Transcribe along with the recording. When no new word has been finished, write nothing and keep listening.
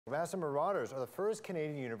McMaster Marauders are the first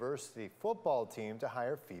Canadian university football team to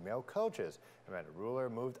hire female coaches.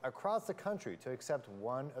 Ruller moved across the country to accept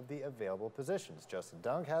one of the available positions. Justin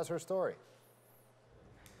Dunk has her story.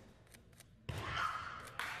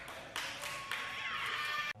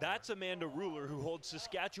 That's Amanda Ruller, who holds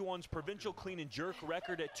Saskatchewan's provincial clean and jerk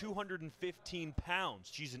record at 215 pounds.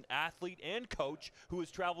 She's an athlete and coach who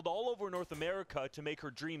has traveled all over North America to make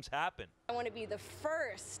her dreams happen. I want to be the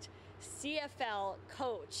first CFL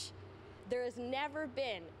coach. There has never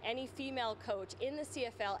been any female coach in the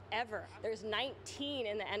CFL ever. There's 19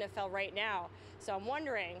 in the NFL right now. So I'm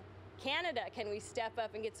wondering, Canada, can we step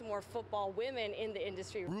up and get some more football women in the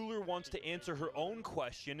industry? Ruller wants to answer her own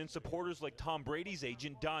question, and supporters like Tom Brady's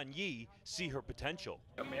agent, Don Yee, see her potential.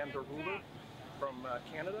 Amanda Ruller from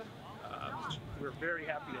Canada. We're very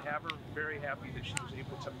happy to have her, very happy that she was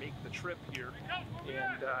able to make the trip here,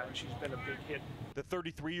 and she's been a big hit. The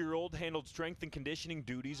 33-year-old handled strength and conditioning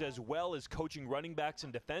duties as well as coaching running backs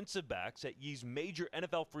and defensive backs at Yee's major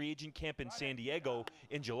NFL free agent camp in San Diego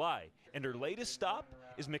in July. And her latest stop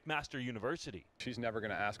is McMaster University. She's never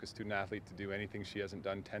going to ask a student athlete to do anything she hasn't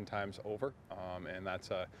done 10 times over, and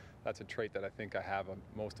that's a trait that I think I have on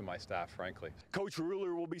most of my staff, frankly. Coach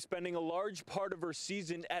Ruller will be spending a large part of her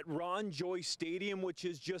season at Ron Joy Stadium, which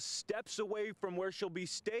is just steps away from where she'll be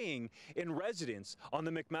staying in residence on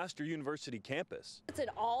the McMaster University campus. It's an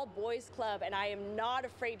all-boys club, and I am not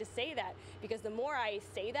afraid to say that, because the more I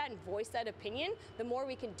say that and voice that opinion, the more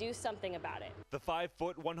we can do something about it. The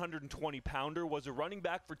 5-foot, 120-pounder was a running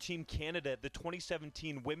back for Team Canada at the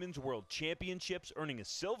 2017 Women's World Championships, earning a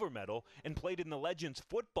silver medal, and played in the Legends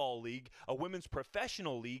Football League, a women's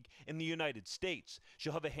professional league in the United States.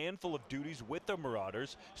 She'll have a handful of duties with the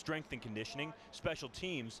Marauders: strength and conditioning, special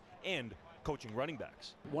teams, and coaching running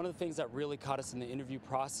backs. One of the things that really caught us in the interview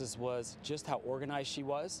process was just how organized she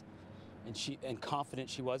was and confident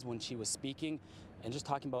she was when she was speaking, and just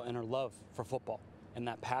talking about her love for football and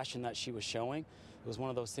that passion that she was showing. It was one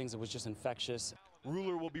of those things that was just infectious.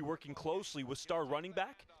 Ruller will be working closely with star running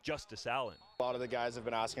back Justice Allen. A lot of the guys have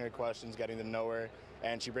been asking her questions, getting to know her,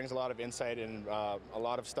 and she brings a lot of insight and a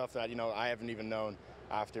lot of stuff that I haven't even known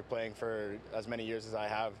after playing for as many years as I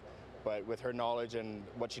have. But with her knowledge and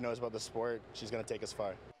what she knows about the sport, she's going to take us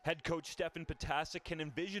far. Head coach Stefan Potasic can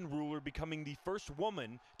envision Ruller becoming the first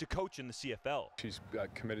woman to coach in the CFL. She's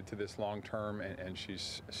committed to this long term, and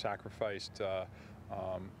she's sacrificed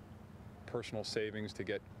personal savings to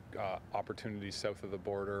get opportunities south of the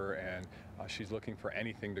border, and she's looking for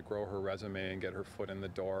anything to grow her resume and get her foot in the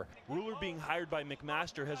door. Ruller being hired by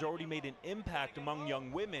McMaster has already made an impact among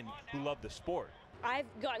young women who love the sport. I've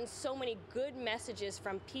gotten so many good messages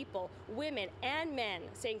from people, women and men,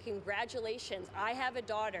 saying congratulations, I have a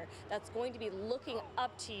daughter that's going to be looking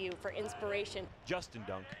up to you for inspiration. Justin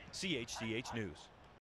Dunk, CHCH News.